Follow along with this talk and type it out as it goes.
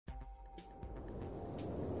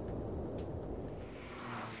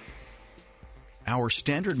Our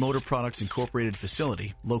Standard Motor Products Incorporated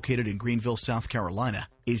facility, located in Greenville, South Carolina,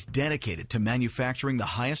 is dedicated to manufacturing the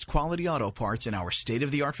highest quality auto parts in our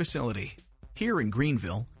state-of-the-art facility. Here in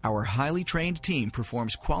Greenville, our highly trained team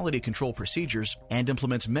performs quality control procedures and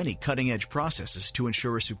implements many cutting-edge processes to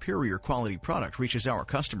ensure a superior quality product reaches our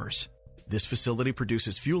customers. This facility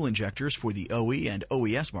produces fuel injectors for the OE and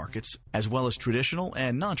OES markets, as well as traditional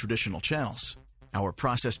and non-traditional channels. Our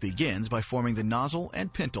process begins by forming the nozzle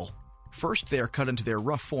and pintle. First, they are cut into their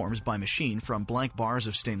rough forms by machine from blank bars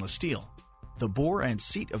of stainless steel. The bore and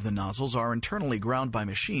seat of the nozzles are internally ground by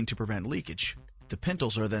machine to prevent leakage. The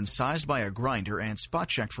pintles are then sized by a grinder and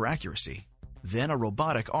spot-checked for accuracy. Then a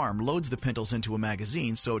robotic arm loads the pintles into a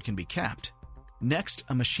magazine so it can be capped. Next,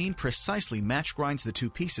 a machine precisely match grinds the two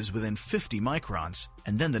pieces within 50 microns,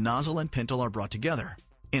 and then the nozzle and pintle are brought together.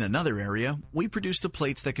 In another area, we produce the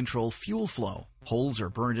plates that control fuel flow. Holes are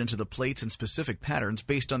burned into the plates in specific patterns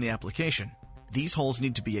based on the application. These holes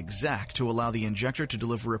need to be exact to allow the injector to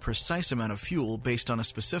deliver a precise amount of fuel based on a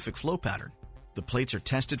specific flow pattern. The plates are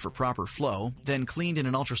tested for proper flow, then cleaned in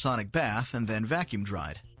an ultrasonic bath, and then vacuum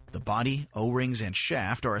dried. The body, O-rings, and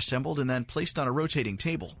shaft are assembled and then placed on a rotating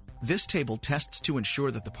table. This table tests to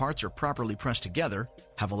ensure that the parts are properly pressed together,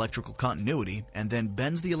 have electrical continuity, and then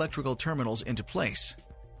bends the electrical terminals into place.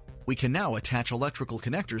 We can now attach electrical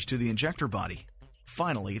connectors to the injector body.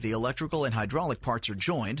 Finally, the electrical and hydraulic parts are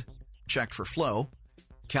joined, checked for flow,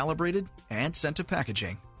 calibrated, and sent to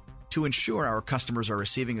packaging. To ensure our customers are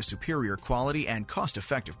receiving a superior quality and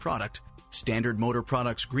cost-effective product, Standard Motor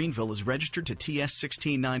Products Greenville is registered to TS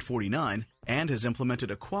 16949 and has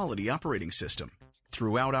implemented a quality operating system.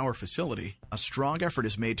 Throughout our facility, a strong effort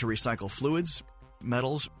is made to recycle fluids,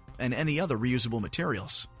 metals, and any other reusable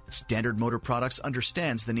materials. Standard Motor Products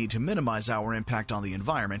understands the need to minimize our impact on the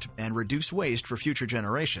environment and reduce waste for future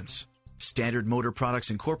generations. Standard Motor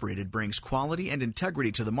Products Incorporated brings quality and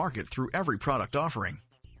integrity to the market through every product offering.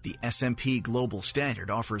 The SMP Global Standard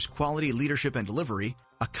offers quality leadership and delivery,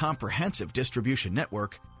 a comprehensive distribution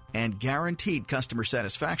network, and guaranteed customer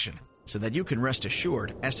satisfaction, so that you can rest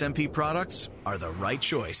assured SMP products are the right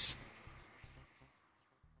choice.